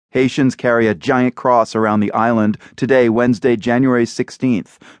Haitians carry a giant cross around the island today, Wednesday, January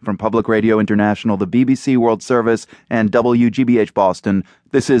 16th. From Public Radio International, the BBC World Service, and WGBH Boston,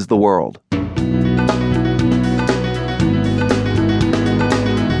 this is The World.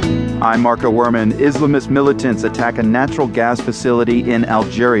 I'm Marco Werman. Islamist militants attack a natural gas facility in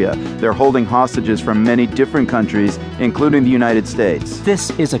Algeria. They're holding hostages from many different countries, including the United States. This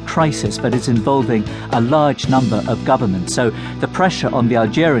is a crisis, but it's involving a large number of governments. So the pressure on the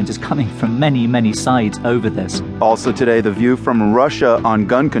Algerians is coming from many, many sides over this. Also today, the view from Russia on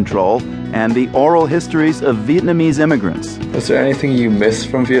gun control and the oral histories of Vietnamese immigrants. Was there anything you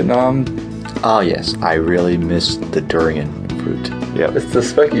missed from Vietnam? Oh, yes. I really miss the durian fruit. Yeah, it's the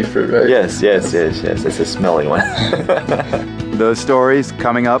specky fruit, right? Yes. It's a smelly one. Those stories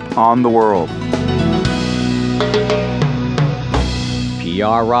coming up on The World.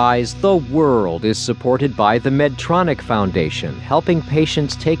 PRI's The World is supported by the Medtronic Foundation, helping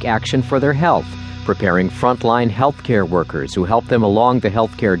patients take action for their health, preparing frontline healthcare workers who help them along the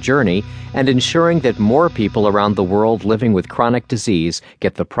healthcare journey, and ensuring that more people around the world living with chronic disease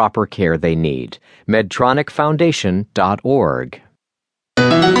get the proper care they need. MedtronicFoundation.org.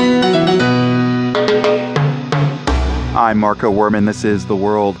 I'm Marco Werman. This is The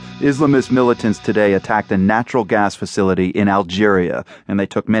World. Islamist militants today attacked a natural gas facility in Algeria, and they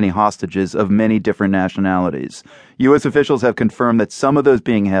took many hostages of many different nationalities. U.S. officials have confirmed that some of those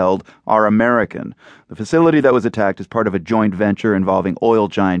being held are American. The facility that was attacked is part of a joint venture involving oil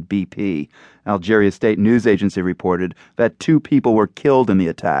giant BP. Algeria's state news agency reported that 2 people were killed in the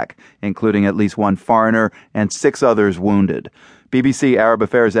attack, including at least 1 foreigner and 6 others wounded. BBC Arab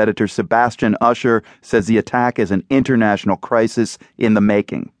Affairs editor Sebastian Usher says the attack is an international crisis in the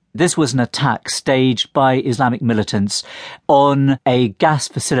making. This was an attack staged by Islamic militants on a gas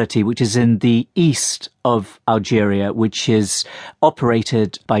facility which is in the east of Algeria, which is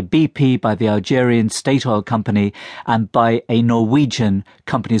operated by BP, by the Algerian state oil company, and by a Norwegian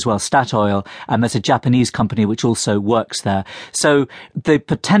company as well, Statoil, and there's a Japanese company which also works there. So the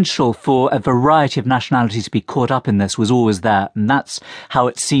potential for a variety of nationalities to be caught up in this was always there, and that's how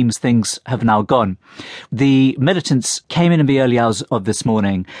it seems things have now gone. The militants came in the early hours of this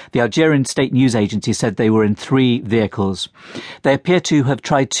morning. The Algerian state news agency said they were in 3 vehicles. They appear to have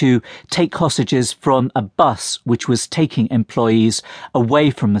tried to take hostages from a bus which was taking employees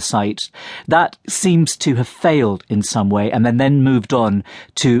away from the site. That seems to have failed in some way, and then moved on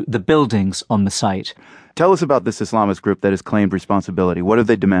to the buildings on the site. Tell us about this Islamist group that has claimed responsibility. What have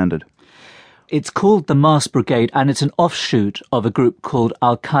they demanded? It's called the Mars Brigade, and it's an offshoot of a group called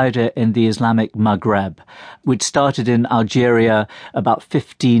Al-Qaeda in the Islamic Maghreb, which started in Algeria about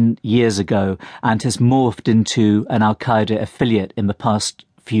 15 years ago and has morphed into an Al-Qaeda affiliate in the past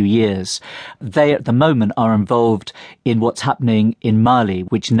few years. They at the moment are involved in what's happening in Mali,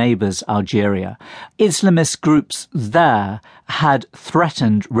 which neighbours Algeria. Islamist groups there had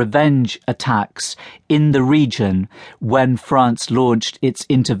threatened revenge attacks in the region when France launched its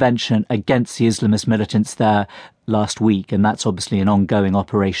intervention against the Islamist militants there last week, and that's obviously an ongoing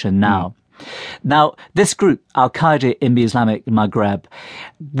operation now. Now, this group, Al-Qaeda in the Islamic Maghreb,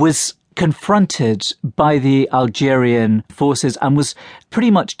 was confronted by the Algerian forces and was pretty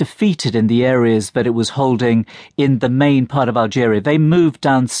much defeated in the areas that it was holding in the main part of Algeria. They moved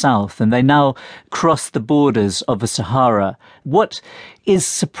down south and they now cross the borders of the Sahara. What is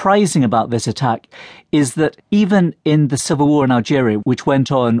surprising about this attack is that even in the civil war in Algeria, which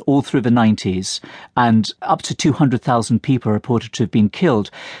went on all through the 90s, and up to 200,000 people are reported to have been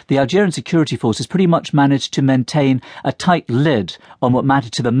killed, the Algerian security forces pretty much managed to maintain a tight lid on what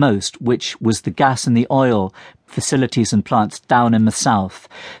mattered to them most, which was the gas and the oil facilities and plants down in the south.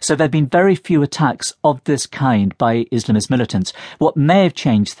 So there have been very few attacks of this kind by Islamist militants. What may have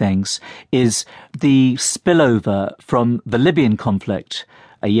changed things is the spillover from the Libyan conflict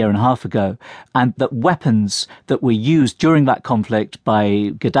a year and a half ago, and that weapons that were used during that conflict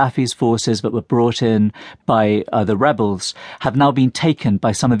by Gaddafi's forces that were brought in by the rebels have now been taken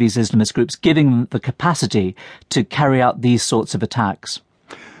by some of these Islamist groups, giving them the capacity to carry out these sorts of attacks.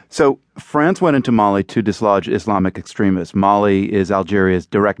 So France went into Mali to dislodge Islamic extremists. Mali is Algeria's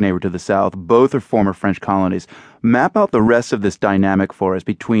direct neighbor to the south. Both are former French colonies. Map out the rest of this dynamic for us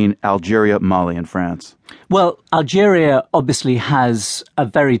between Algeria, Mali, and France. Well, Algeria obviously has a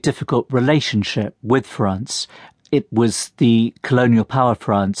very difficult relationship with France. It was the colonial power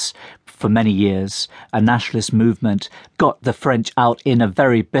France for many years. A nationalist movement got the French out in a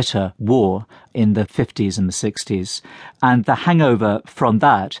very bitter war in the 50s and the 60s. And the hangover from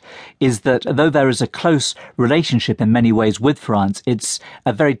that is that though there is a close relationship in many ways with France, it's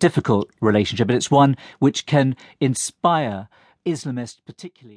a very difficult relationship, and it's one which can inspire Islamists particularly.